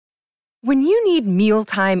When you need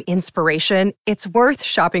mealtime inspiration, it's worth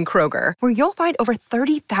shopping Kroger, where you'll find over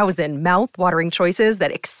 30,000 mouth-watering choices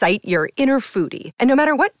that excite your inner foodie. And no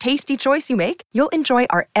matter what tasty choice you make, you'll enjoy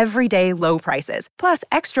our everyday low prices, plus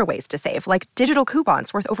extra ways to save, like digital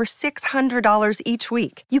coupons worth over $600 each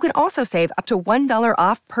week. You can also save up to $1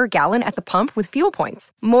 off per gallon at the pump with fuel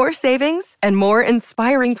points. More savings and more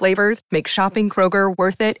inspiring flavors make shopping Kroger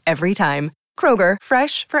worth it every time. Kroger,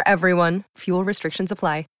 fresh for everyone. Fuel restrictions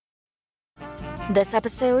apply. This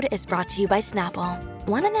episode is brought to you by Snapple.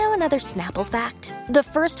 Want to know another Snapple fact? The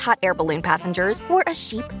first hot air balloon passengers were a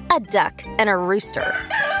sheep, a duck, and a rooster.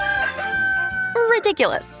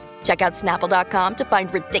 Ridiculous. Check out Snapple.com to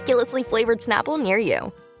find ridiculously flavored Snapple near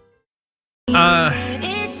you.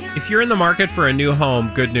 If you're in the market for a new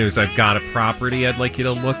home, good news. I've got a property I'd like you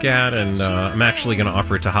to look at, and I'm actually going to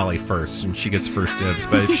offer it to Holly first, and she gets first dibs.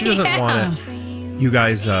 But if she doesn't want it, you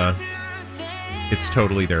guys... it's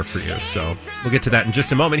totally there for you. So we'll get to that in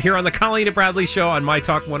just a moment here on the Colleen and Bradley Show on My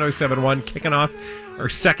Talk 107.1, kicking off our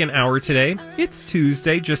second hour today. It's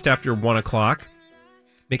Tuesday, just after 1 o'clock.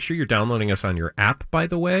 Make sure you're downloading us on your app, by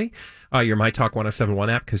the way, your My Talk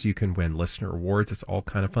 107.1 app, because you can win listener awards. It's all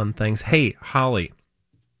kind of fun things. Hey, Holly.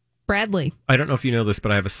 Bradley. I don't know if you know this,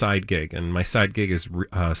 but I have a side gig, and my side gig is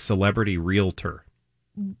celebrity realtor.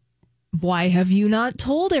 Why have you not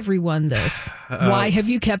told everyone this? Why have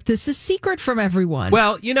you kept this a secret from everyone?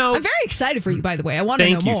 Well, you know... I'm very excited for you, by the way. I want to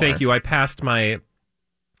know more. Thank you. I passed my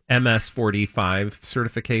MS-45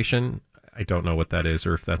 certification. I don't know what that is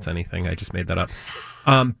or if that's anything. I just made that up.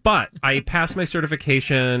 But I passed my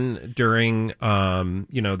certification during,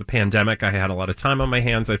 the pandemic. I had a lot of time on my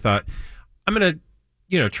hands. I thought, I'm going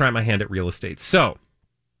to, try my hand at real estate. So,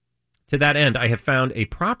 to that end, I have found a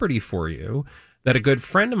property for you that a good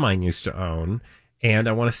friend of mine used to own, and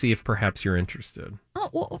I want to see if perhaps you're interested. Oh,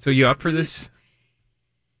 well, so you up for this?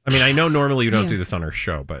 I mean, I know normally you don't do this on our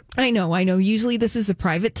show, but... I know. Usually this is a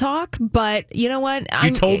private talk, but you know what? You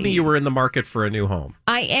told me you were in the market for a new home.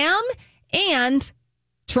 I am, and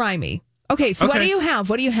try me. Okay, so what do you have?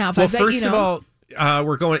 Well, first of all,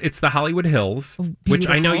 it's the Hollywood Hills, which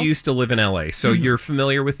I know you used to live in LA. So you're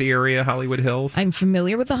familiar with the area, Hollywood Hills? I'm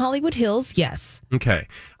familiar with the Hollywood Hills, yes. Okay.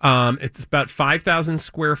 It's about 5,000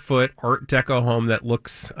 square foot Art Deco home that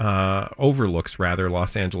overlooks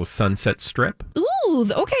Los Angeles Sunset Strip. Ooh,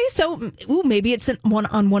 okay. So, maybe it's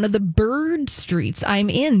on one of the bird streets. I'm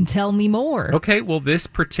in. Tell me more. Okay. Well, this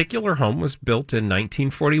particular home was built in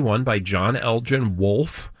 1941 by John Elgin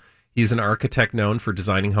Wolfe. He's an architect known for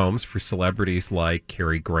designing homes for celebrities like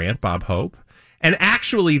Cary Grant, Bob Hope. And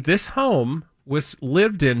actually, this home was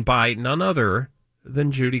lived in by none other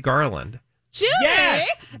than Judy Garland. Judy? Yes,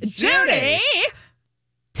 Judy?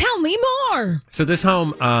 Tell me more. So this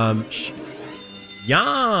home,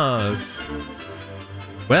 yes.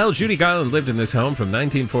 Well, Judy Garland lived in this home from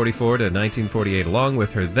 1944 to 1948, along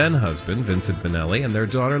with her then-husband, Vincent Minnelli, and their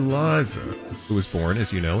daughter, Liza, who was born,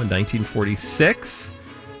 as you know, in 1946.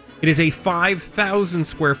 It is a 5,000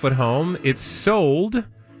 square foot home. It's sold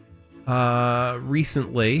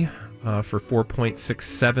recently for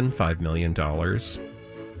 $4.675 million.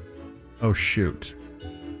 Oh, shoot.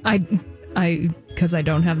 Because I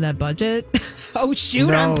don't have that budget. Oh,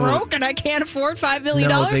 shoot, no. I'm broke and I can't afford $5 million.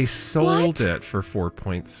 No, they sold it for 4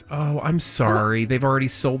 points. Oh, I'm sorry. They've already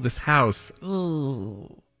sold this house.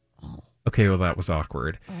 Ooh. Okay, well, that was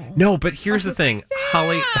awkward. No, but here's the thing. Sad.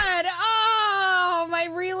 Holly... my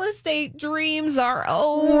real estate dreams are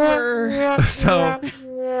over. So,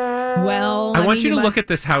 well, I want you to look at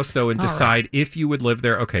this house, though, and decide if you would live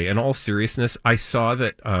there. Okay, in all seriousness, I saw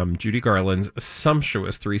that Judy Garland's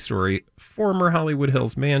sumptuous 3-story former Hollywood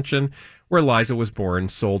Hills mansion, where Liza was born,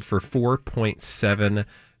 sold for $4.7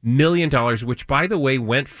 million, which, by the way,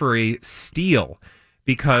 went for a steal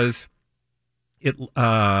because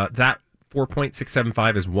that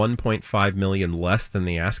 4.675 is 1.5 million less than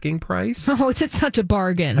the asking price. Oh, it's such a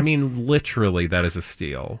bargain. I mean, literally, that is a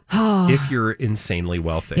steal if you're insanely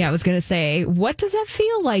wealthy. Yeah, I was going to say, what does that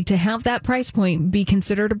feel like to have that price point be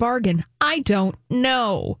considered a bargain? I don't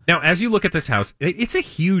know. Now, as you look at this house, it's a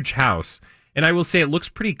huge house. And I will say it looks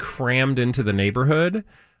pretty crammed into the neighborhood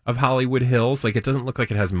of Hollywood Hills. Like, it doesn't look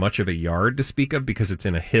like it has much of a yard to speak of because it's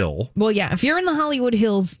in a hill. Well, yeah, if you're in the Hollywood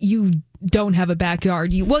Hills, you don't have a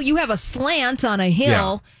backyard. You have a slant on a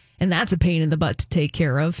hill, and that's a pain in the butt to take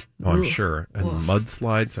care of. Oh, I'm sure. And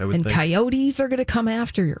mudslides, I would think. And coyotes are going to come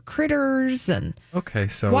after your critters and okay,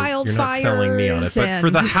 so wildfires. You're not selling me on it. But for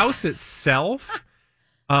the house itself,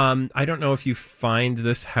 I don't know if you find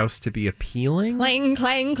this house to be appealing. Clang,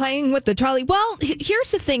 clang, clang with the trolley. Well,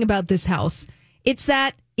 here's the thing about this house. It's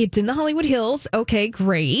that it's in the Hollywood Hills. Okay,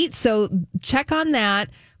 great. So check on that.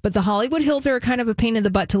 but the Hollywood Hills are kind of a pain in the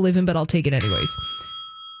butt to live in, but I'll take it anyways.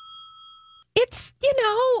 It's,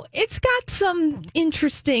 it's got some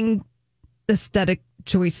interesting aesthetic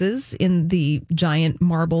choices in the giant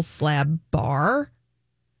marble slab bar.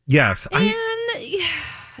 Yes. And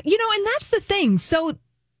that's the thing. So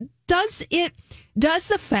does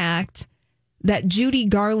the fact that Judy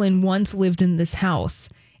Garland once lived in this house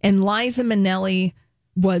and Liza Minnelli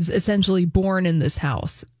was essentially born in this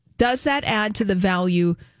house, does that add to the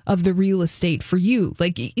value of the real estate for you?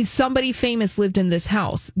 Like, somebody famous lived in this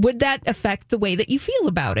house. Would that affect the way that you feel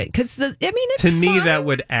about it? Because, it's to me, fun. that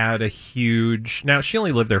would add a huge... Now, she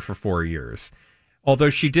only lived there for 4 years.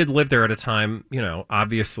 Although she did live there at a time,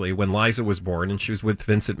 obviously, when Liza was born, and she was with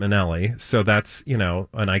Vincent Minnelli. So that's, an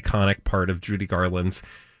iconic part of Judy Garland's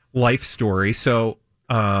life story. So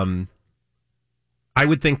I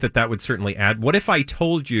would think that would certainly add. What if I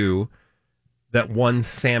told you that one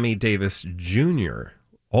Sammy Davis Jr.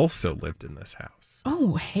 also lived in this house?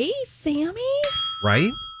 Oh, hey, Sammy.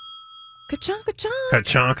 Right? Ka-chonk, ka-chonk.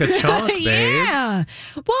 Ka-chonk, ka-chonk, babe. Yeah.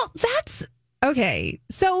 Well, that's... Okay,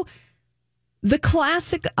 so... The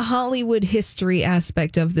classic Hollywood history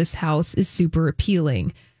aspect of this house is super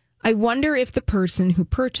appealing. I wonder if the person who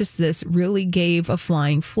purchased this really gave a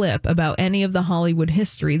flying flip about any of the Hollywood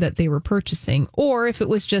history that they were purchasing, or if it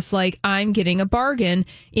was just like, I'm getting a bargain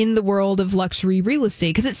in the world of luxury real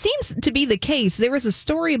estate. Because it seems to be the case. There was a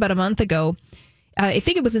story about a month ago, I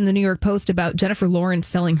think it was in the New York Post, about Jennifer Lawrence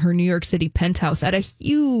selling her New York City penthouse at a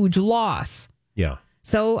huge loss. Yeah.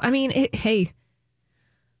 So, hey...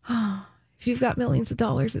 If you've got millions of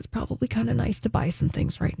dollars, it's probably kind of nice to buy some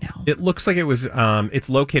things right now. It looks like it was, it's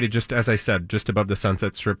located just, as I said, just above the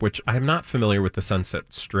Sunset Strip, which I'm not familiar with the Sunset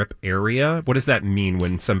Strip area. What does that mean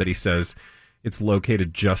when somebody says it's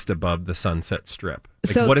located just above the Sunset Strip?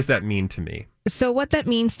 What does that mean to me? So what that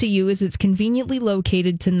means to you is it's conveniently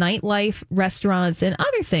located to nightlife, restaurants, and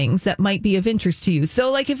other things that might be of interest to you.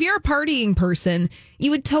 So, like, if you're a partying person,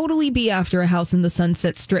 you would totally be after a house in the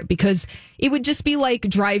Sunset Strip because it would just be like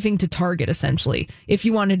driving to Target, essentially. If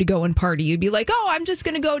you wanted to go and party, you'd be like, oh, I'm just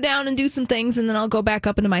going to go down and do some things, and then I'll go back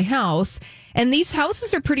up into my house. And these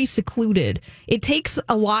houses are pretty secluded. It takes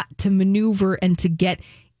a lot to maneuver and to get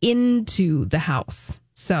into the house.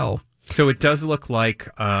 So it does look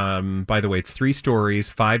like, by the way, it's 3 stories,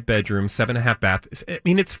 5 bedrooms, 7.5 baths. I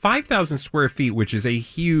mean, it's 5,000 square feet, which is a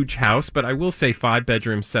huge house, but I will say 5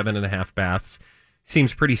 bedrooms, 7.5 baths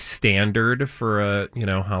seems pretty standard for a,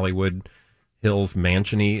 Hollywood Hills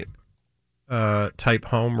mansion-y type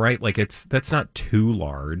home, right? Like, that's not too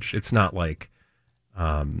large. It's not like,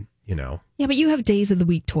 Yeah, but you have days of the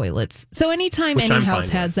week toilets. So anytime Which any I'm house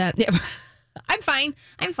fine has that, yeah, I'm fine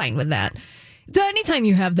with that. So anytime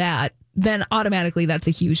you have that, then automatically that's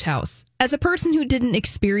a huge house. As a person who didn't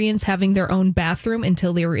experience having their own bathroom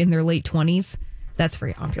until they were in their late 20s, that's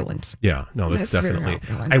very opulent. Yeah, no, that's definitely.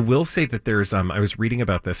 opulent. I will say that there's, I was reading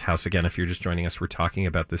about this house again. If you're just joining us, we're talking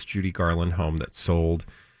about this Judy Garland home that sold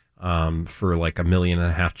for like $1.5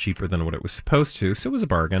 million cheaper than what it was supposed to. So it was a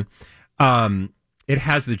bargain. It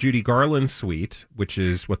has the Judy Garland suite, which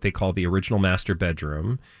is what they call the original master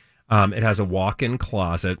bedroom. It has a walk-in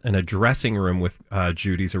closet and a dressing room with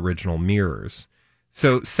Judy's original mirrors.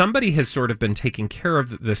 So somebody has sort of been taking care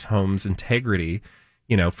of this home's integrity,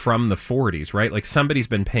 from the 40s, right? Like somebody's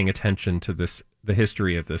been paying attention to the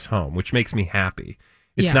history of this home, which makes me happy.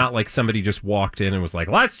 It's not like somebody just walked in and was like,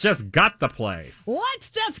 let's just gut the place. Let's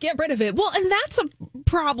just get rid of it. Well, and that's a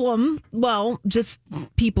problem. Well, just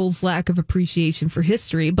people's lack of appreciation for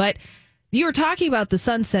history. But you were talking about the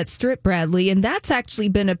Sunset Strip, Bradley, and that's actually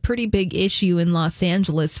been a pretty big issue in Los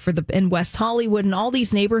Angeles in West Hollywood and all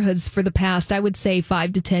these neighborhoods for the past, I would say,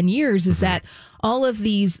 5 to 10 years, is that all of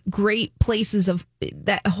these great places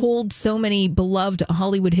that hold so many beloved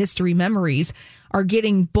Hollywood history memories are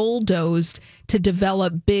getting bulldozed to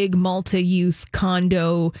develop big multi-use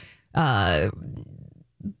condo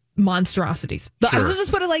monstrosities. Sure. Let's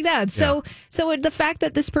just put it like that. So the fact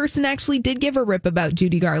that this person actually did give a rip about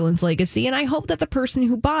Judy Garland's legacy, and I hope that the person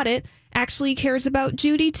who bought it actually cares about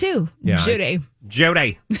Judy too. Yeah, Judy.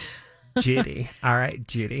 Judy. All right,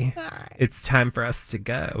 Judy. All right. It's time for us to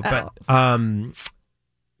go. But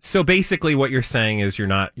so basically what you're saying is you're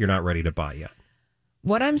not ready to buy yet.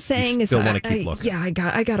 What I'm saying is still want to keep looking. Yeah, I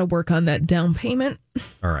got to work on that down payment.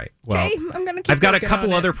 All right. Well, okay, I'm going to keep I've got a working couple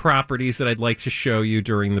on it. other properties that I'd like to show you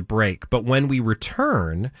during the break. But when we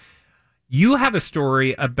return, you have a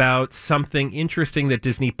story about something interesting that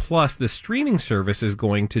Disney Plus, the streaming service, is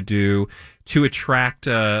going to do to attract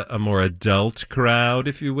a more adult crowd,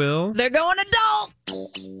 if you will. They're going adult.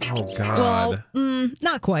 Oh, God. Well,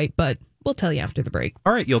 not quite, but We'll tell you after the break.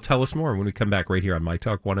 All right, you'll tell us more when we come back right here on My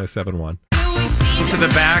Talk 1071. Into the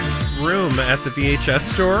back room at the VHS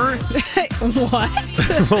store.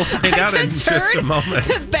 What? We'll find out in just a moment.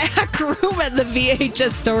 The back room at the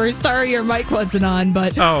VHS store. Sorry, your mic wasn't on,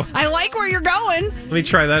 but I like where you're going. Let me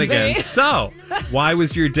try that again. So, why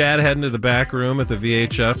was your dad heading to the back room at the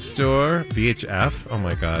VHF store? VHF? Oh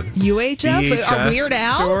my God. UHF? VHS A Weird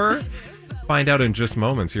Al? store? Find out in just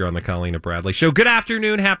moments here on the Colleen and Bradley Show. Good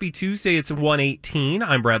afternoon. Happy Tuesday. It's 1:18.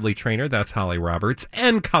 I'm Bradley Traynor. That's Holly Roberts.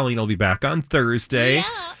 And Colleen will be back on Thursday.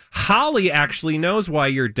 Yeah. Holly actually knows why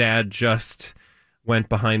your dad just went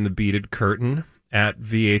behind the beaded curtain at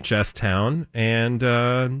VHS Town. And,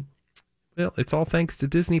 well, it's all thanks to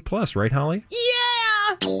Disney Plus, right, Holly?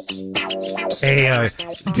 Yeah! Hey,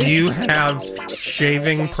 do you have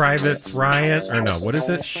Shaving Privates Ryan? Or no, what is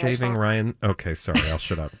it? Shaving Ryan? Okay, sorry. I'll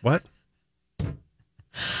shut up. What?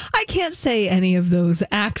 I can't say any of those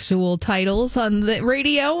actual titles on the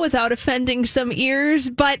radio without offending some ears,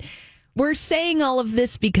 but we're saying all of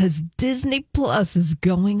this because Disney Plus is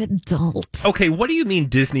going adult. Okay, what do you mean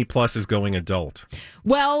Disney Plus is going adult?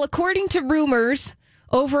 Well, according to rumors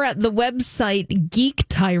over at the website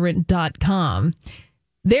geektyrant.com,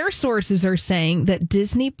 their sources are saying that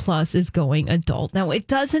Disney Plus is going adult. Now, it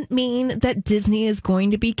doesn't mean that Disney is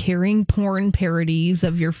going to be carrying porn parodies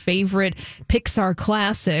of your favorite Pixar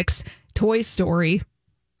classics, Toy Story.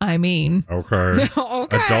 I mean. Okay.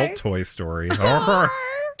 Adult Toy Story. Okay.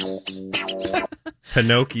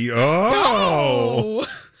 Pinocchio. Oh.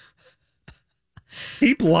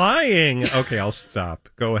 Keep lying. Okay, I'll stop.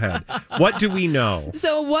 Go ahead. What do we know?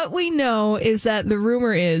 So what we know is that the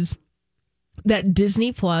rumor is that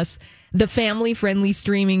Disney Plus, the family-friendly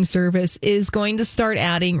streaming service, is going to start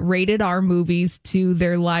adding rated R movies to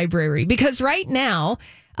their library. Because right now,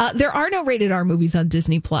 there are no rated R movies on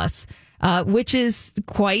Disney Plus, which is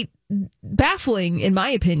quite baffling, in my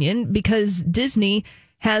opinion, because Disney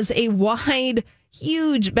has a wide,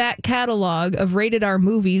 huge back catalog of rated R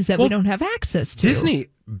movies that we don't have access to. Disney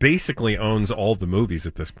basically owns all the movies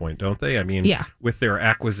at this point, don't they? I mean, yeah. With their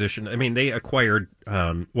acquisition, I mean, they acquired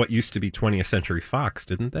what used to be 20th Century Fox,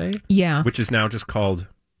 didn't they? Yeah. Which is now just called,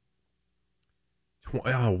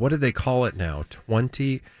 what do they call it now?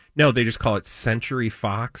 No, they just call it Century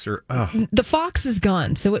Fox or... The Fox is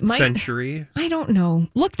gone, so it might... Century? I don't know.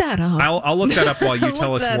 Look that up. I'll look that up while you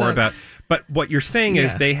tell us more about... But what you're saying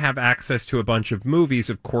is they have access to a bunch of movies.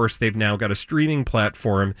 Of course, they've now got a streaming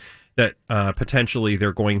platform that potentially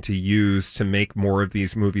they're going to use to make more of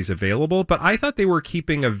these movies available. But I thought they were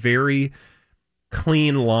keeping a very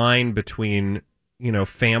clean line between,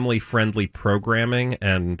 family-friendly programming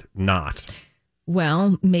and not.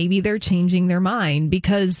 Well, maybe they're changing their mind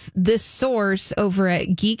because this source over at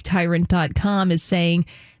geektyrant.com is saying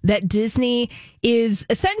that Disney is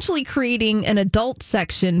essentially creating an adult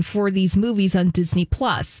section for these movies on Disney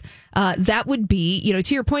Plus. That would be,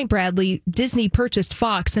 to your point, Bradley, Disney purchased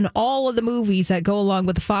Fox, and all of the movies that go along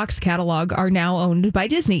with the Fox catalog are now owned by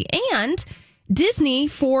Disney. And Disney,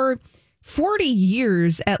 for 40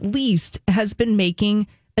 years at least, has been making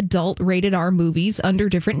adult rated R movies under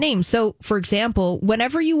different names. So, for example,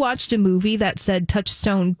 whenever you watched a movie that said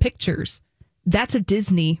Touchstone Pictures, that's a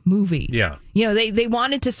Disney movie. Yeah. They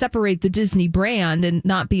wanted to separate the Disney brand and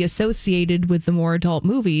not be associated with the more adult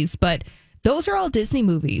movies, but those are all Disney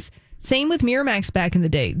movies. Same with Miramax back in the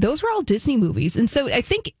day. Those were all Disney movies. And so I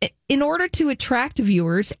think in order to attract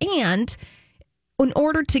viewers and in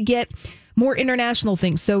order to get more international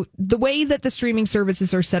things. So the way that the streaming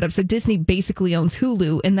services are set up, so Disney basically owns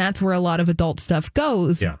Hulu, and that's where a lot of adult stuff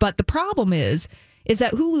goes. Yeah. But the problem is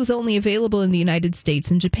that Hulu's only available in the United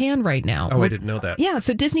States and Japan right now. Oh, I didn't know that. Yeah,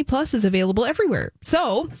 so Disney Plus is available everywhere.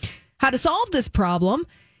 So how to solve this problem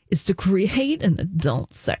is to create an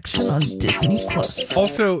adult section on Disney Plus.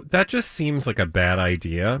 Also, that just seems like a bad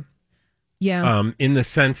idea. Yeah. In the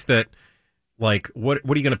sense that, what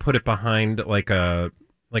are you going to put it behind,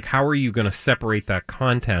 how are you going to separate that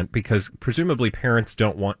content? Because presumably parents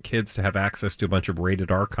don't want kids to have access to a bunch of rated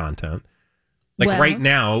R content. Right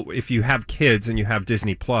now, if you have kids and you have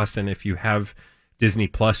Disney Plus, and if you have Disney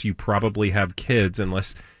Plus, you probably have kids,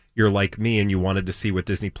 unless you're like me and you wanted to see what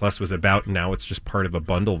Disney Plus was about. Now it's just part of a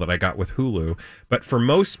bundle that I got with Hulu. But for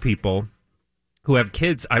most people who have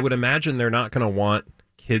kids, I would imagine they're not going to want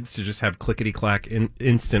kids to just have clickety-clack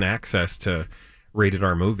instant access to rated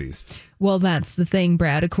R movies. Well, that's the thing,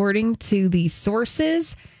 Brad. According to these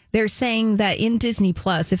sources, they're saying that in Disney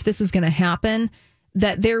Plus, if this was going to happen,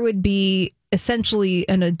 that there would be essentially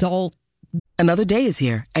an adult. Another day is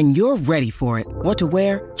here, and you're ready for it. What to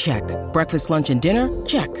wear? Check. Breakfast, lunch, and dinner?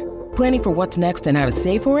 Check. Planning for what's next and how to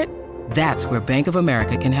save for it? That's where Bank of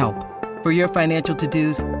America can help. For your financial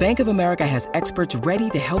to-dos, Bank of America has experts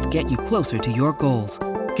ready to help get you closer to your goals.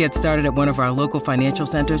 Get started at one of our local financial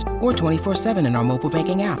centers or 24/7 in our mobile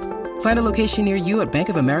banking app. Find a location near you at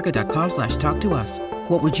bankofamerica.com/talktous.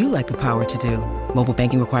 What would you like the power to do? Mobile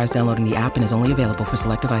banking requires downloading the app and is only available for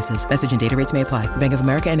select devices. Message and data rates may apply. Bank of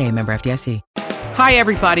America N.A., member FDIC. Hi,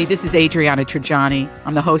 everybody. This is Adriana Trajani.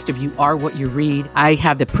 I'm the host of You Are What You Read. I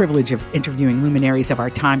have the privilege of interviewing luminaries of our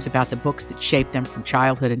times about the books that shaped them from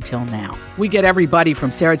childhood until now. We get everybody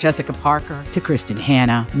from Sarah Jessica Parker to Kristen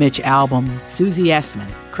Hanna, Mitch Albom, Susie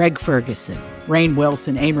Essman, Craig Ferguson, Rainn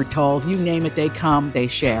Wilson, Amor Tolls, you name it, they come, they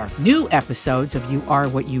share. New episodes of You Are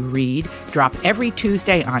What You Read drop every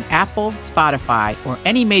Tuesday on Apple, Spotify, or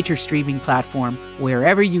any major streaming platform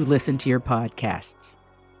wherever you listen to your podcasts.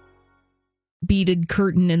 Beaded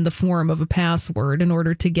curtain in the form of a password in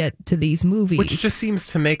order to get to these movies. Which just seems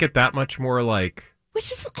to make it that much more like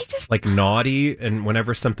naughty, and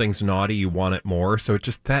whenever something's naughty, you want it more. So it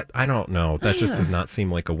just, that, I don't know. That just does not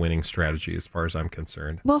seem like a winning strategy as far as I'm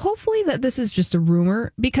concerned. Well, hopefully that this is just a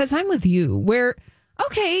rumor, because I'm with you where,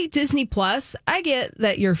 okay, Disney Plus, I get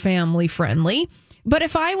that you're family friendly. But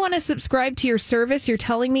if I want to subscribe to your service, you're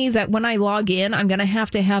telling me that when I log in, I'm going to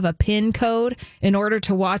have a PIN code in order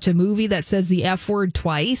to watch a movie that says the F word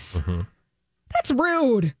twice? Mm-hmm. That's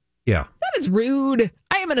rude. Yeah. That is rude.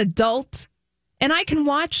 I am an adult, and I can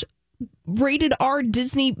watch rated R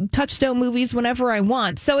Disney Touchstone movies whenever I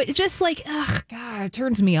want. So it just it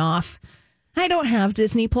turns me off. I don't have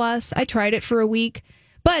Disney Plus. I tried it for a week,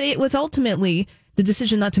 but it was ultimately the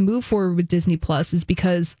decision not to move forward with Disney Plus is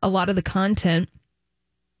because a lot of the content,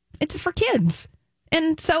 it's for kids.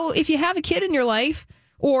 And so if you have a kid in your life,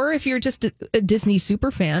 or if you're just a Disney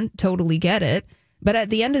super fan, totally get it. But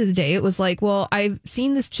at the end of the day, it was like, well, I've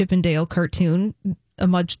seen this Chip and Dale cartoon a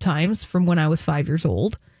bunch of times from when I was 5 years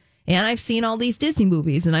old. And I've seen all these Disney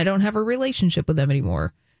movies, and I don't have a relationship with them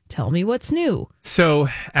anymore. Tell me what's new. So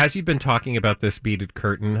as you've been talking about this beaded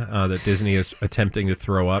curtain that Disney is attempting to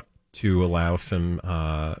throw up to allow some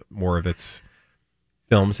more of its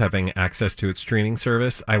films having access to its streaming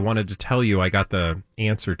service, I wanted to tell you I got the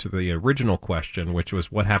answer to the original question, which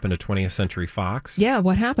was what happened to 20th Century Fox? Yeah,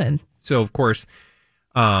 what happened? So, of course,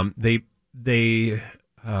 they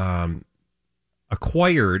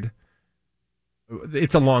acquired,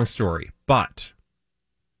 it's a long story, but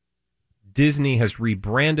Disney has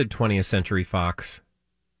rebranded 20th Century Fox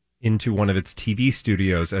into one of its TV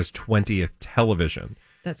studios as 20th Television.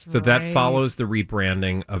 That's right. So that follows the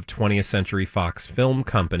rebranding of 20th Century Fox Film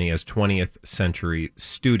Company as 20th Century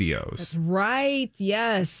Studios. That's right,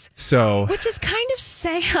 yes. So, which is kind of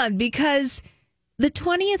sad because the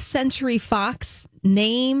 20th Century Fox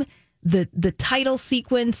name, the title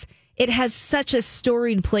sequence, it has such a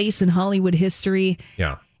storied place in Hollywood history.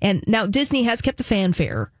 Yeah. And now Disney has kept a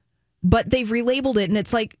fanfare, but they've relabeled it, and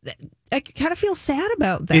it's like, I kind of feel sad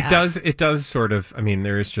about that. It does sort of, I mean,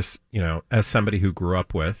 there is just, as somebody who grew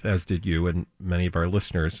up with, as did you and many of our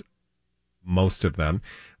listeners, most of them,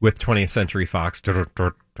 with 20th Century Fox, with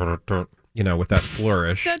that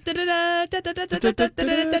flourish.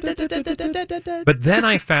 But then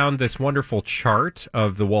I found this wonderful chart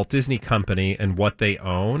of the Walt Disney Company and what they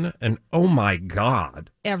own, and oh my God.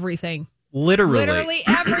 Everything. Literally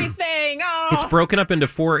everything. Oh. It's broken up into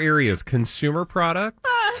 4 areas: consumer products,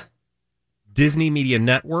 Disney Media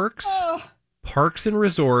Networks, Parks and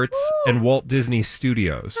Resorts, and Walt Disney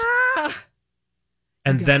Studios.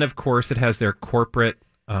 And then, of course, it has their corporate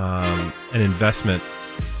and investment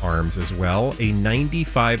arms as well. A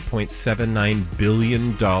 $95.79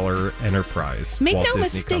 billion enterprise. Make Walt no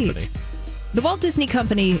Disney mistake. Company. The Walt Disney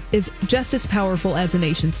Company is just as powerful as a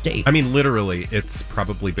nation state. I mean, literally, it's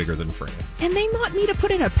probably bigger than France. And they want me to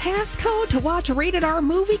put in a passcode to watch a rated R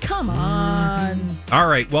movie? Come on. All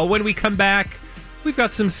right. Well, when we come back, we've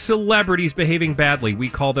got some celebrities behaving badly. We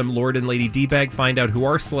call them Lord and Lady D-Bag. Find out who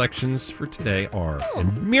our selections for today are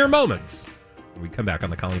in mere moments. When we come back on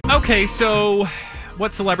the Colleen. Okay, so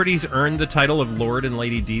what celebrities earned the title of Lord and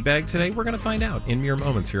Lady D-Bag today? We're going to find out in mere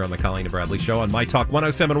moments here on the Colleen and Bradley Show on My Talk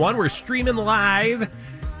 1071. We're streaming live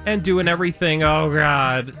and doing everything, oh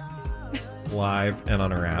God, live and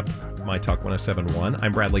on our app, My Talk 1071.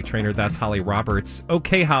 I'm Bradley Traynor. That's Holly Roberts.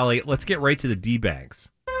 Okay, Holly, let's get right to the D-Bags.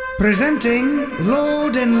 Presenting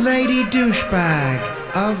Lord and Lady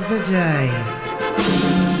Douchebag of the Day.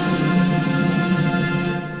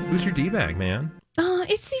 Who's your D-Bag, man?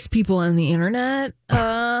 It's these people on the internet.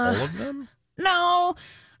 All of them? No,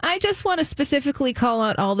 I just want to specifically call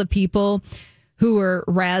out all the people who are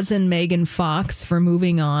razzing Megan Fox for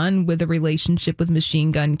moving on with a relationship with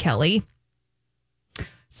Machine Gun Kelly.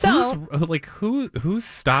 So, who's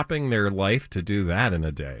stopping their life to do that in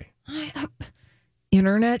a day?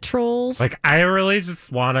 Internet trolls. Like, I really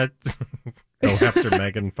just want to go after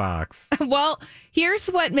Megan Fox. Well, here's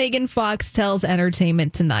what Megan Fox tells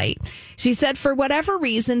Entertainment Tonight. She said, for whatever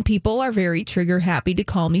reason, people are very trigger happy to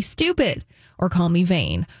call me stupid or call me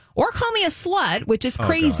vain or call me a slut, which is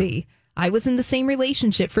crazy. I was in the same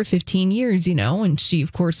relationship for 15 years, and she,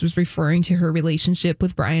 of course, was referring to her relationship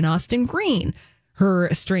with Brian Austin Green, her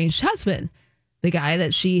estranged husband, the guy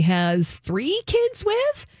that she has 3 kids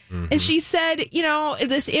with. And she said,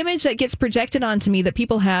 this image that gets projected onto me that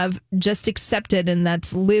people have just accepted and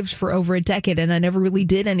that's lived for over a decade, and I never really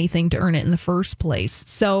did anything to earn it in the first place.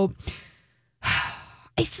 So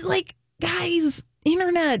it's like, guys,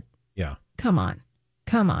 internet. Yeah. Come on.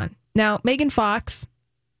 Now, Megan Fox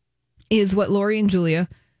is what Lori and Julia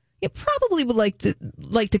probably would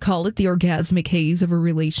like to call it the orgasmic haze of a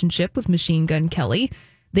relationship with Machine Gun Kelly.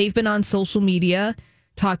 They've been on social media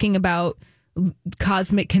talking about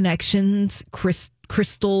cosmic connections,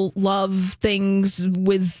 crystal love things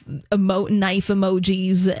with knife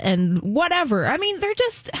emojis and whatever. I mean,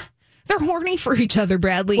 they're horny for each other,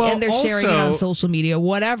 Bradley, and they're sharing it on social media,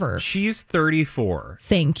 whatever. She's 34.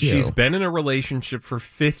 Thank you. She's been in a relationship for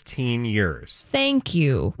 15 years. Thank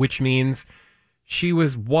you. Which means she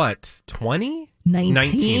was what, 20?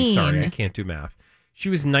 19. Sorry, I can't do math. She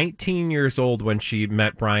was 19 years old when she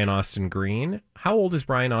met Brian Austin Green. How old is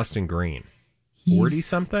Brian Austin Green?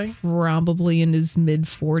 40-something? Probably in his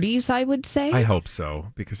mid-40s, I would say. I hope so,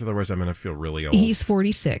 because otherwise I'm going to feel really old. He's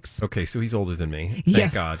 46. Okay, so he's older than me. Thank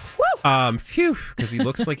Yes. God. Phew, because he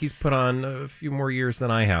looks like he's put on a few more years than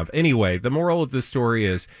I have. Anyway, the moral of this story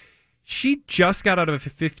is she just got out of a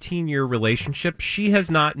 15-year relationship. She has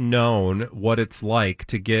not known what it's like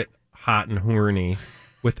to get hot and horny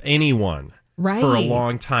with anyone. Right. For a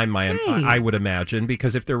long time, I would imagine,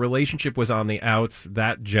 because if their relationship was on the outs,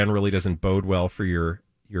 that generally doesn't bode well for your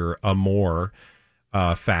amour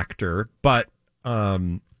factor. But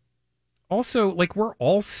also, like, we're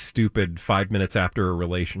all stupid 5 minutes after a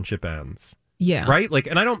relationship ends. Yeah. Right? Like,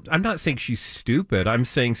 and I'm not saying she's stupid. I'm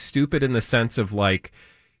saying stupid in the sense of, like,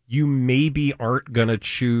 you maybe aren't going to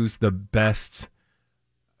choose the best.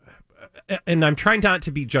 And I'm trying not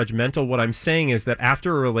to be judgmental. What I'm saying is that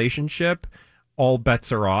after a relationship, all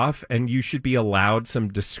bets are off, and you should be allowed some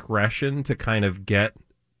discretion to kind of get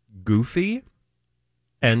goofy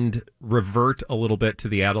and revert a little bit to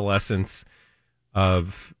the adolescence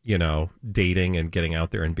of, dating and getting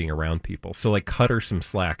out there and being around people. So, like, cut her some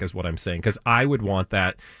slack is what I'm saying, because I would want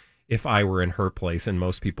that if I were in her place, and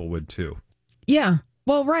most people would too. Yeah.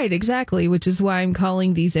 Well, right, exactly, which is why I'm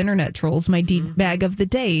calling these internet trolls my deep bag of the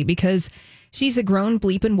day, because she's a grown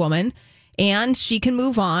bleeping woman and she can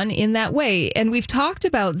move on in that way. And we've talked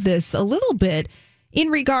about this a little bit in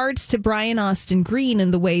regards to Brian Austin Green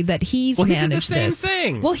and the way that he's managed this. He did the same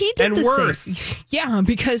thing. Well, he did the worse. same. Yeah,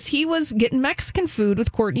 because he was getting Mexican food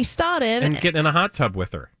with Courtney Stodden. And getting in a hot tub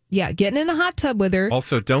with her. Yeah, getting in a hot tub with her.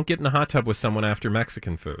 Also, don't get in a hot tub with someone after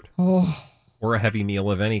Mexican food. Oh. Or a heavy meal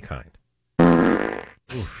of any kind.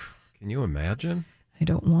 Oof, can you imagine? I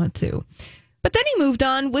don't want to. But then he moved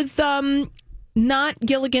on with not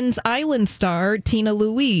Gilligan's Island star Tina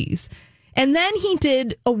Louise. And then he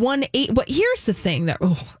did a 180. But here's the thing that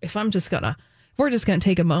if we're just gonna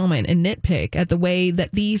take a moment and nitpick at the way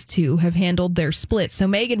that these two have handled their split. So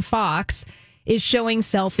Megan Fox is showing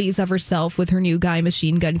selfies of herself with her new guy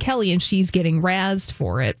Machine Gun Kelly, and she's getting razzed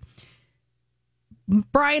for it.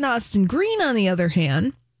 Brian Austin Green, on the other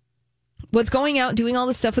hand, was going out doing all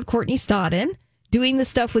the stuff with Courtney Stodden, doing the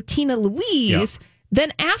stuff with Tina Louise. Yep.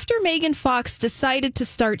 Then after Megan Fox decided to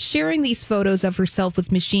start sharing these photos of herself with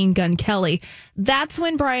Machine Gun Kelly, that's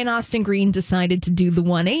when Brian Austin Green decided to do the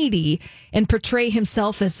 180 and portray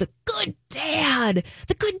himself as the good dad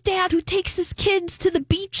who takes his kids to the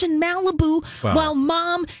beach in Malibu while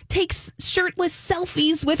mom takes shirtless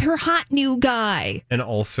selfies with her hot new guy. And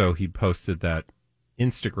also he posted that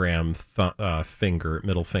Instagram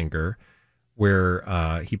middle finger,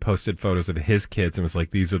 where he posted photos of his kids and was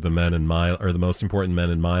like, these are the most important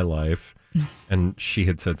men in my life. And she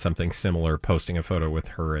had said something similar, posting a photo with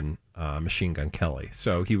her and Machine Gun Kelly.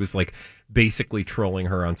 So he was like basically trolling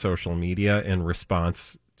her on social media in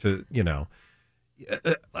response to,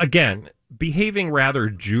 again, behaving rather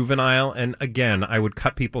juvenile. And again, I would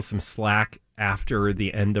cut people some slack after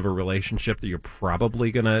the end of a relationship that you're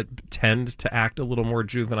probably going to tend to act a little more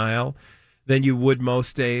juvenile than you would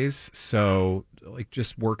most days. So, like,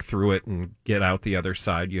 just work through it and get out the other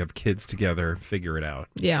side. You have kids together, figure it out.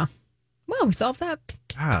 Yeah. Well, we solved that.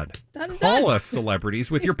 God. Call us, celebrities,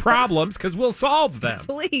 with your problems, because we'll solve them.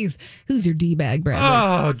 Please. Who's your D-bag,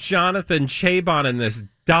 Bradley? Oh, Jonathan Chabon and this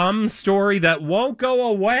dumb story that won't go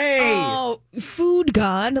away. Oh, Food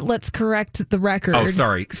God. Let's correct the record. Oh,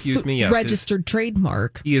 sorry. Excuse me. Yes. Registered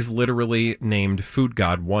trademark. He is literally named Food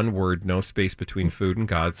God. One word, no space between food and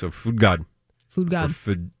God. So Food God. Food God.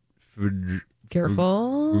 Food.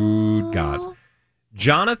 Careful. Food God.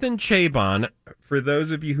 Jonathan Chabon, for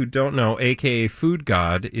those of you who don't know, a.k.a. Food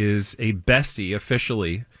God, is a bestie,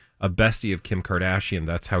 officially a bestie of Kim Kardashian.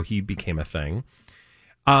 That's how he became a thing.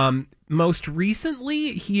 Most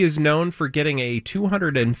recently, he is known for getting a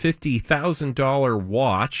 $250,000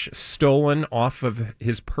 watch stolen off of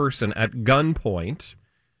his person at gunpoint,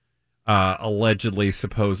 allegedly,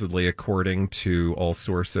 supposedly, according to all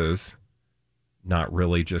sources. Not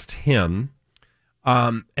really just him.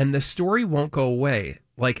 And the story won't go away.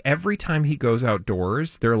 Like, every time he goes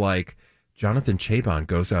outdoors, they're like, Jonathan Chabon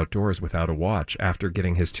goes outdoors without a watch after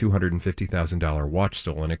getting his $250,000 watch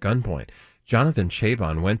stolen at gunpoint. Jonathan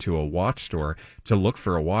Chabon went to a watch store to look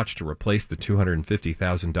for a watch to replace the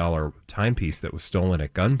 $250,000 timepiece that was stolen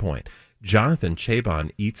at gunpoint. Jonathan Chabon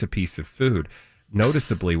eats a piece of food,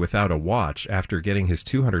 noticeably without a watch, after getting his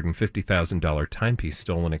 $250,000 timepiece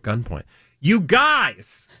stolen at gunpoint. You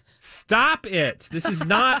guys, stop it. This is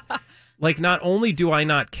not... Like, not only do I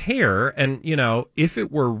not care, and, you know, if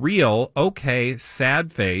it were real, okay,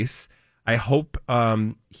 sad face. I hope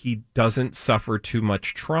he doesn't suffer too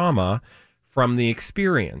much trauma from the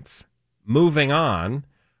experience. Moving on.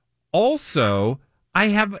 Also, I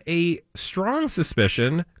have a strong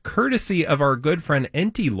suspicion, courtesy of our good friend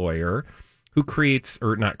Enty Lawyer, who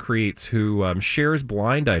shares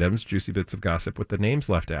blind items, juicy bits of gossip with the names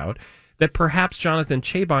left out, that perhaps Jonathan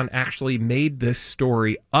Chabon actually made this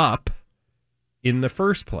story up in the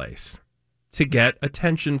first place to get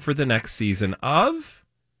attention for the next season of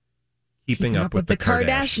Keeping Up with the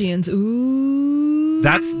Kardashians. Ooh.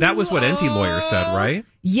 That was what Enty Lawyer said, right?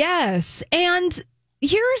 Yes. And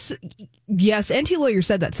Enty Lawyer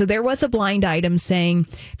said that. So there was a blind item saying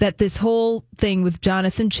that this whole thing with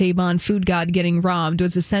Jonathan Chabon, Food God, getting robbed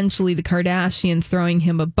was essentially the Kardashians throwing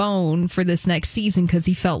him a bone for this next season because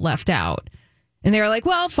he felt left out. And they were like,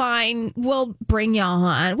 well, fine, we'll bring y'all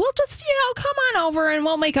on. We'll just, come on over and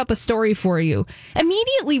we'll make up a story for you.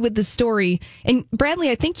 Immediately with the story, and Bradley,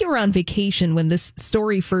 I think you were on vacation when this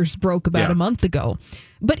story first broke about a month ago.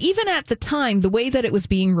 But even at the time, the way that it was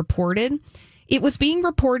being reported, it was being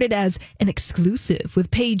reported as an exclusive with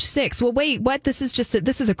Page Six. Well, wait, what? This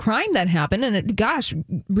is a crime that happened, and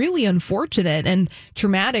really unfortunate and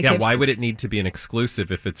traumatic. Yeah, why would it need to be an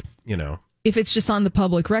exclusive if it's, if it's just on the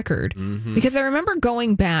public record? Mm-hmm. Because I remember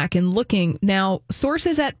going back and looking. Now,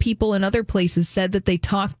 sources at People and other places said that they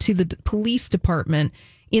talked to the police department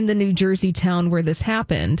in the New Jersey town where this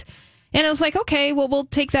happened. And I was like, okay, well, we'll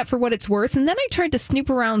take that for what it's worth. And then I tried to snoop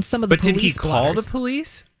around some of the police. But did he call the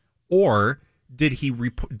police? Or did he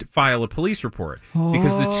file a police report?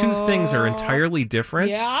 Because the two things are entirely different.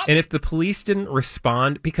 Yeah. And if the police didn't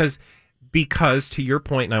respond, because to your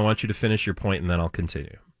point, and I want you to finish your point, and then I'll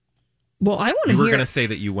continue. Well, I want to hear... You were going to say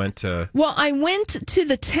that you went to... Well, I went to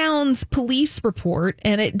the town's police report,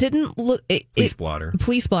 and it didn't look... Police blotter.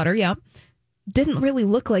 Police blotter, yeah. Didn't really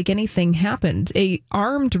look like anything happened. A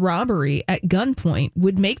armed robbery at gunpoint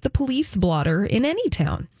would make the police blotter in any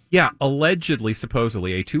town. Yeah, allegedly,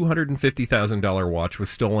 supposedly, a $250,000 watch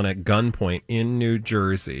was stolen at gunpoint in New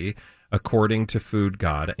Jersey, according to Food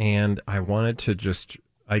God. And I wanted to just...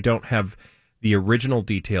 I don't have... the original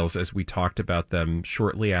details as we talked about them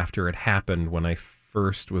shortly after it happened when I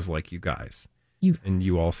first was like, you guys. And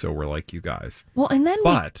you also were like, you guys. Well, and then...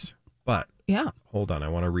 But, yeah. Hold on. I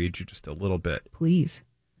want to read you just a little bit. Please.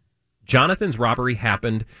 Jonathan's robbery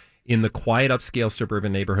happened in the quiet upscale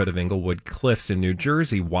suburban neighborhood of Englewood Cliffs in New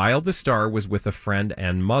Jersey while the star was with a friend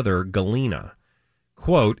and mother, Galena.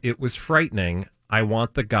 Quote, "It was frightening. I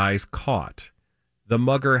want the guys caught. The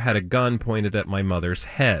mugger had a gun pointed at my mother's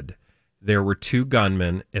head. There were two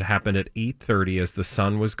gunmen. It happened at 8:30 as the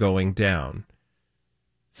sun was going down."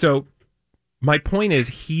 So my point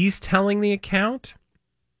is, he's telling the account.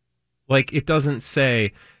 Like, it doesn't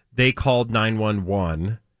say they called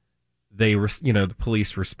 911. The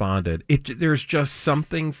police responded. There's just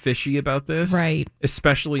something fishy about this. Right.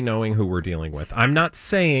 Especially knowing who we're dealing with. I'm not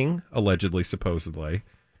saying allegedly, supposedly.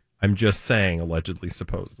 I'm just saying allegedly,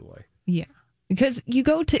 supposedly. Yeah. Because you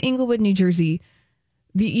go to Englewood, New Jersey...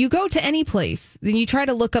 You go to any place, and you try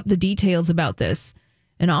to look up the details about this,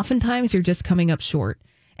 and oftentimes you're just coming up short.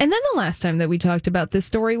 And then the last time that we talked about this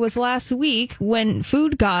story was last week when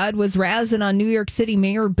Food God was razzing on New York City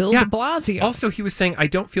Mayor Bill de Blasio. Also, he was saying, I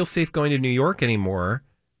don't feel safe going to New York anymore.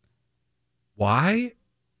 Why?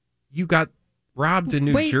 You got robbed in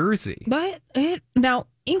New Jersey. But now,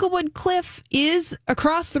 Inglewood Cliff is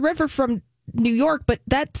across the river from New York, but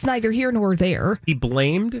that's neither here nor there. He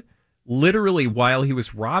blamed, literally, while he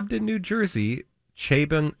was robbed in New Jersey,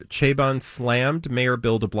 Chabon slammed Mayor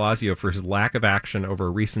Bill de Blasio for his lack of action over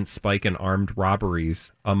a recent spike in armed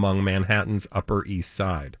robberies among Manhattan's Upper East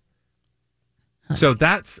Side. So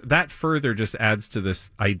that further just adds to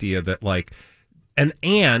this idea that, like, and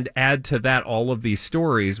add to that all of these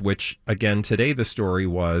stories, which, again, today the story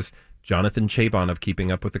was Jonathan Chabon of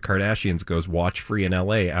Keeping Up with the Kardashians goes watch free in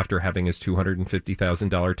L.A. after having his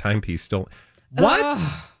 $250,000 timepiece stolen. What?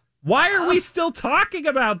 Why are we still talking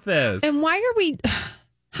about this? And why are we...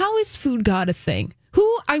 How is Food God a thing?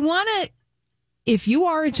 If you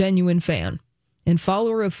are a genuine fan and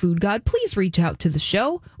follower of Food God, please reach out to the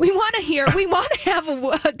show. We want to have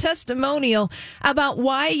a testimonial about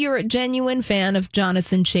why you're a genuine fan of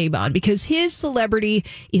Jonathan Chabon, because his celebrity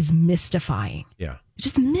is mystifying. Yeah.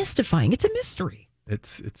 Just mystifying. It's a mystery.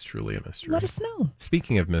 It's truly a mystery. Let us know.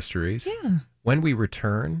 Speaking of mysteries, yeah. When we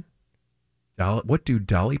return, what do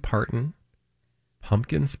Dolly Parton,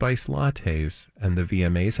 pumpkin spice lattes, and the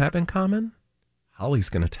VMAs have in common? Holly's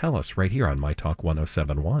going to tell us right here on My Talk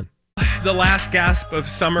 107.1. The last gasp of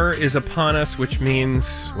summer is upon us, which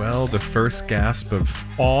means, well, the first gasp of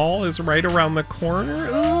fall is right around the corner.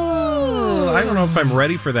 Ooh, I don't know if I'm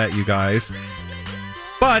ready for that, you guys.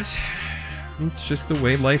 But it's just the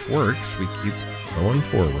way life works. We keep going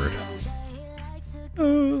forward.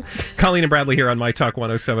 Colleen and Bradley here on My Talk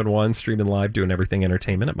 107.1, streaming live, doing everything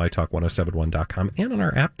entertainment at MyTalk1071.com and on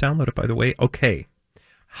our app. Download it, by the way. Okay,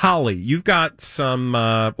 Holly, you've got some,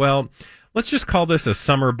 let's just call this a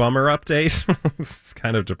summer bummer update. It's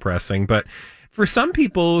kind of depressing, but for some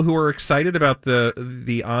people who are excited about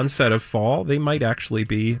the onset of fall, they might actually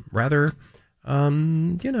be rather,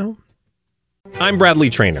 I'm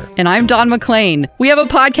Bradley Trainer. And I'm Don McClain. We have a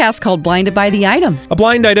podcast called Blinded by the Item. A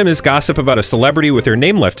blind item is gossip about a celebrity with their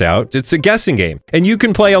name left out. It's a guessing game, and you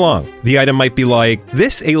can play along. The item might be like,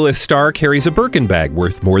 this A-list star carries a Birkin bag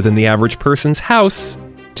worth more than the average person's house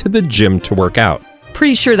to the gym to work out.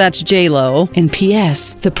 Pretty sure that's J-Lo. And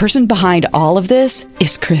P.S. the person behind all of this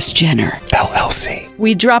is Kris Jenner, LLC.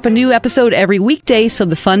 We drop a new episode every weekday so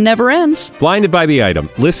the fun never ends. Blinded by the Item.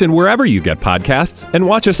 Listen wherever you get podcasts and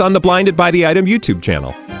watch us on the Blinded by the Item YouTube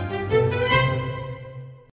channel.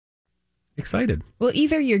 Excited. Well,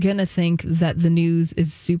 either you're going to think that the news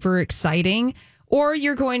is super exciting or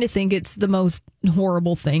you're going to think it's the most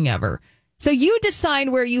horrible thing ever. So you decide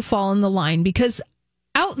where you fall in the line, because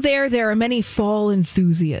out there are many fall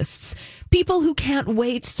enthusiasts. People who can't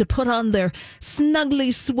wait to put on their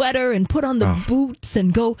snuggly sweater and put on the boots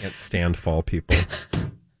and go. Can't stand fall people.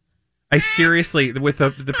 I seriously, with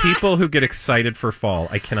the people who get excited for fall,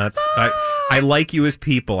 I cannot. I like you as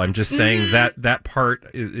people. I'm just saying that part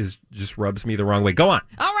is just rubs me the wrong way. Go on.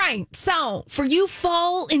 All right. So for you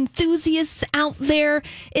fall enthusiasts out there,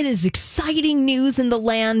 it is exciting news in the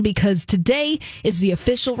land, because today is the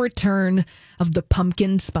official return of the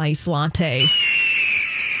pumpkin spice latte.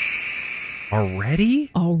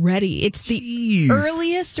 Already? It's the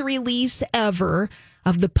earliest release ever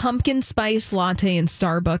of the pumpkin spice latte in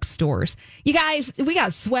Starbucks stores. You guys, we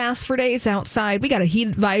got SWAS for days outside. We got a heat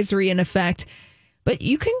advisory in effect. But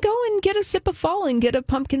you can go and get a sip of fall and get a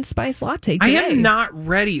pumpkin spice latte today. I am not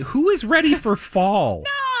ready. Who is ready for fall?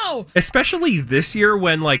 No! Especially this year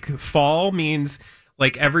when, like, fall means,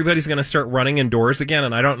 like, everybody's going to start running indoors again.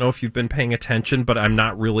 And I don't know if you've been paying attention, but I'm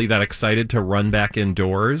not really that excited to run back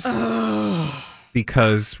indoors.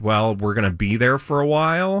 Because, well, we're going to be there for a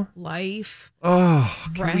while. Life. Oh,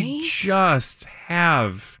 can right? we just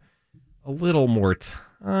have a little more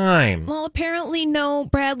time? Well, apparently no,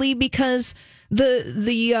 Bradley, because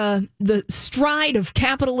the stride of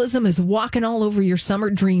capitalism is walking all over your summer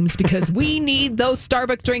dreams, because we need those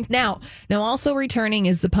Starbucks drink now. Now, also returning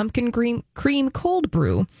is the pumpkin cream cold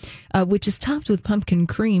brew, which is topped with pumpkin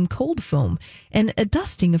cream cold foam and a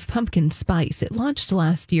dusting of pumpkin spice. It launched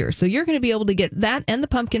last year, so you're going to be able to get that and the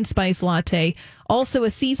pumpkin spice latte. Also,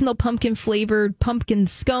 a seasonal pumpkin flavored pumpkin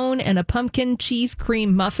scone and a pumpkin cheese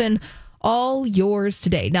cream muffin. All yours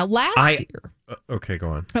today. Now, last year. Okay, go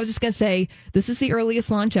on. I was just going to say, this is the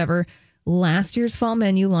earliest launch ever. Last year's fall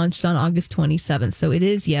menu launched on August 27th. So it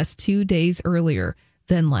is, yes, 2 days earlier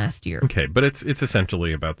than last year. Okay, but it's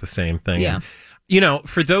essentially about the same thing. Yeah. And, you know,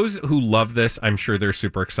 for those who love this, I'm sure they're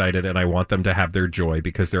super excited, and I want them to have their joy,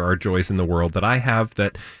 because there are joys in the world that I have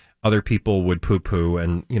that other people would poo-poo,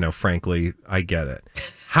 and, you know, frankly, I get it.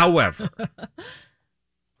 However,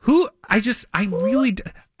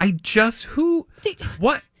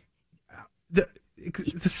 what?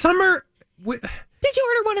 The summer. Did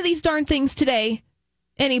you order one of these darn things today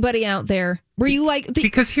Anybody out there? Were you like...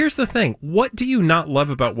 Because here's the thing. What do you not love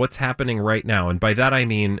about what's happening right now? And by that I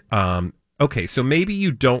mean, okay, so maybe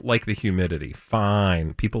you don't like the humidity.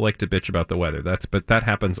 Fine. People like to bitch about the weather. But that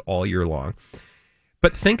happens all year long.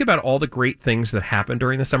 But think about all the great things that happen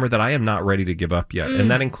during the summer that I am not ready to give up yet. And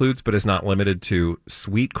that includes, but is not limited to,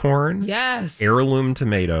 sweet corn. Yes. Heirloom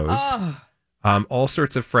tomatoes. All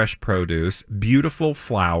sorts of fresh produce. Beautiful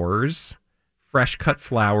flowers. Fresh cut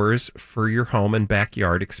flowers for your home and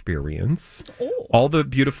backyard experience. All the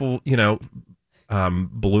beautiful,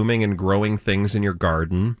 blooming and growing things in your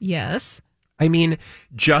garden. Yes. I mean,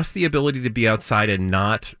 just the ability to be outside and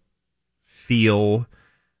not feel...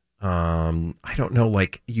 I don't know,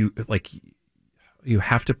 like you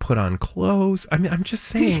have to put on clothes. I mean, I'm just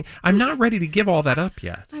saying, I'm not ready to give all that up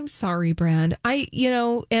yet. I'm sorry, Brad.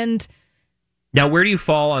 And now where do you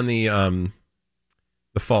fall on the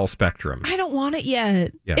fall spectrum? I don't want it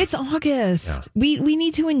yet. Yeah. It's August. Yeah. We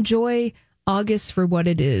need to enjoy August for what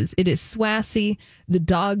it is. It is Swassy, the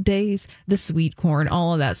dog days, the sweet corn,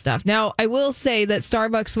 all of that stuff. Now, I will say that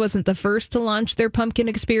Starbucks wasn't the first to launch their pumpkin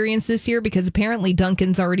experience this year because apparently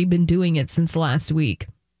Dunkin's already been doing it since last week.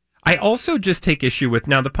 I also just take issue with,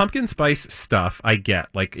 now the pumpkin spice stuff I get.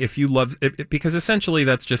 Like if you love it, because essentially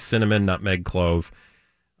that's just cinnamon, nutmeg, clove,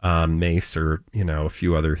 mace, or a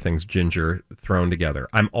few other things, ginger thrown together.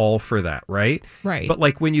 I'm all for that, right? Right. But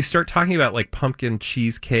like when you start talking about like pumpkin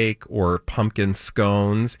cheesecake or pumpkin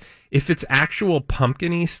scones, if it's actual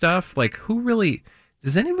pumpkin-y stuff, like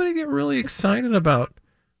does anybody get really excited about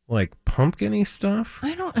like pumpkin-y stuff?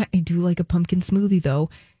 I do like a pumpkin smoothie though.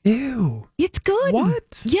 Ew. It's good.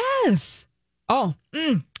 What? Yes. Oh,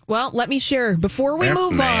 well, let me share before we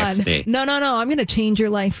move nasty. on. No. I'm going to change your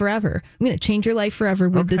life forever. I'm going to change your life forever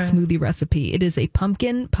with this smoothie recipe. It is a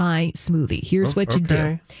pumpkin pie smoothie. Here's what you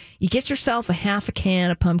do. You get yourself a half a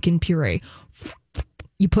can of pumpkin puree.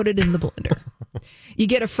 You put it in the blender. You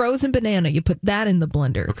get a frozen banana. You put that in the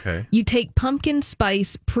blender. Okay. You take pumpkin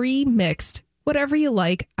spice pre-mixed, whatever you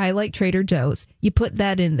like. I like Trader Joe's. You put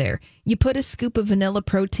that in there. You put a scoop of vanilla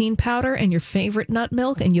protein powder and your favorite nut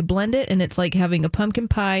milk, and you blend it, and it's like having a pumpkin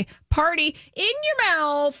pie party in your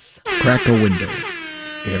mouth. Crack a window.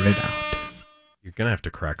 Air it out. You're going to have to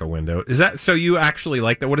crack a window. Is that so you actually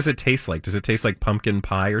like that? What does it taste like? Does it taste like pumpkin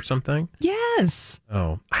pie or something? Yes.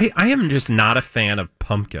 Oh, I am just not a fan of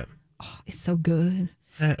pumpkin. Oh, it's so good.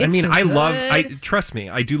 I mean, trust me,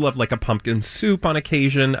 I do love like a pumpkin soup on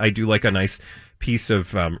occasion. I do like a nice piece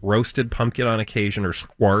of roasted pumpkin on occasion, or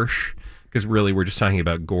squash, because really we're just talking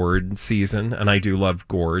about gourd season. And I do love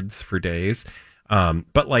gourds for days.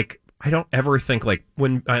 But like, I don't ever think like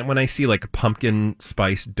when I see like a pumpkin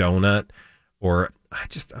spice donut, or I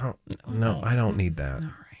don't need that. All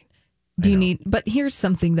right. But here's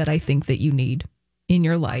something that I think that you need in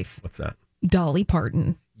your life. What's that? Dolly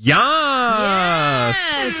Parton. Yes!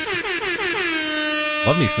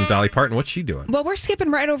 Love me some Dolly Parton. What's she doing? Well, we're skipping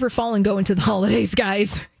right over fall and going to the holidays,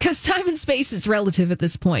 guys, because time and space is relative at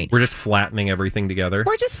this point. We're just flattening everything together.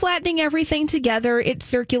 We're just flattening everything together. It's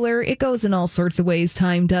circular. It goes in all sorts of ways.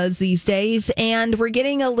 Time does these days. And we're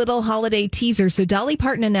getting a little holiday teaser. So Dolly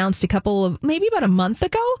Parton announced maybe about a month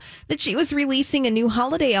ago, that she was releasing a new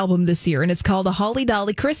holiday album this year. And it's called A Holly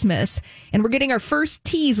Dolly Christmas. And we're getting our first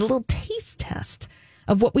tease, a little taste test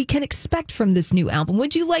of what we can expect from this new album.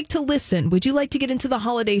 Would you like to listen? Would you like to get into the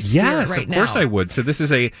holiday spirit right now? Yes, of course I would. So this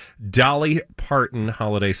is a Dolly Parton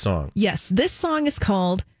holiday song. Yes, this song is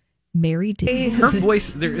called Merry Day. Her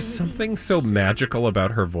voice, there is something so magical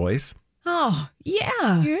about her voice. Oh,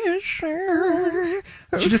 yeah. Yes, sir.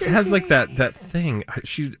 She just has like that thing.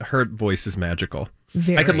 Her voice is magical.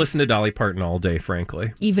 I could listen to Dolly Parton all day,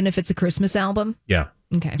 frankly. Even if it's a Christmas album? Yeah.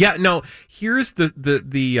 Okay. Yeah, no, here's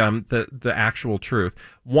the actual truth.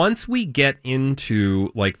 Once we get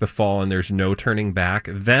into like the fall and there's no turning back,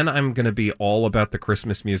 then I'm going to be all about the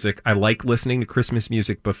Christmas music. I like listening to Christmas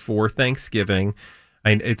music before Thanksgiving.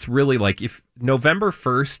 And it's really like if November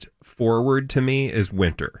 1st forward to me is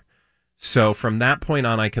winter. So from that point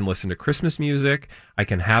on, I can listen to Christmas music. I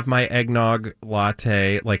can have my eggnog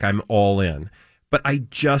latte. Like I'm all in. But I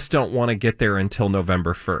just don't want to get there until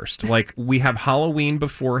November 1st. Like, we have Halloween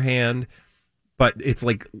beforehand, but it's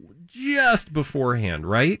like just beforehand,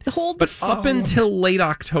 right? But up until late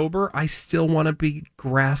October, I still want to be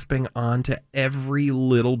grasping onto every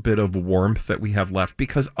little bit of warmth that we have left,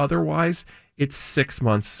 because otherwise it's 6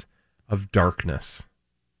 months of darkness.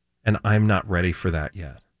 And I'm not ready for that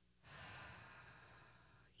yet.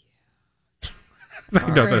 I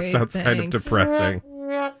know that sounds kind of depressing.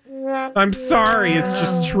 I'm sorry. It's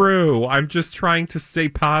just true. I'm just trying to stay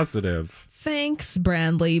positive. Thanks,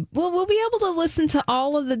 Brandley. Well, we'll be able to listen to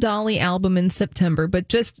all of the Dolly album in September, but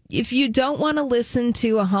just if you don't want to listen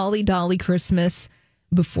to a Holly Dolly Christmas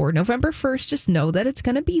before November 1st, just know that it's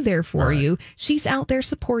going to be there for you. She's out there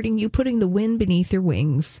supporting you, putting the wind beneath your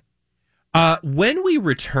wings. When we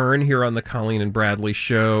return here on the Colleen and Bradley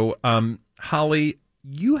show, Holly,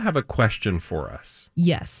 you have a question for us.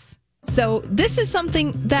 Yes. So this is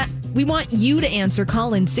something that we want you to answer.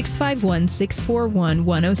 Call in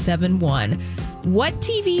 651-641-1071. What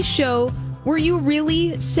TV show were you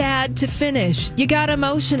really sad to finish? You got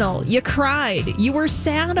emotional. You cried. You were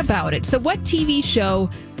sad about it. So what TV show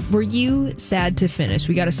were you sad to finish?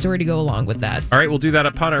 We got a story to go along with that. All right, we'll do that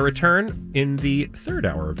upon our return in the third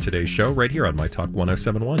hour of today's show right here on My Talk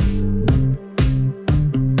 1071.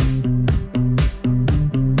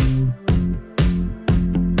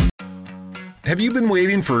 Have you been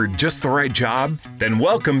waiting for just the right job? Then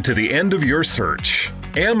welcome to the end of your search.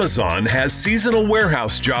 Amazon has seasonal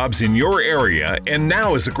warehouse jobs in your area, and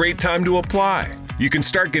now is a great time to apply. You can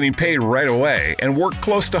start getting paid right away and work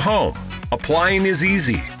close to home. Applying is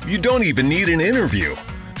easy. You don't even need an interview.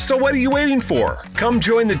 So what are you waiting for? Come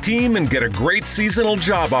join the team and get a great seasonal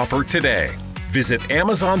job offer today. Visit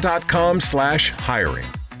Amazon.com/hiring.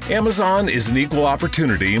 Amazon is an equal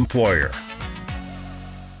opportunity employer.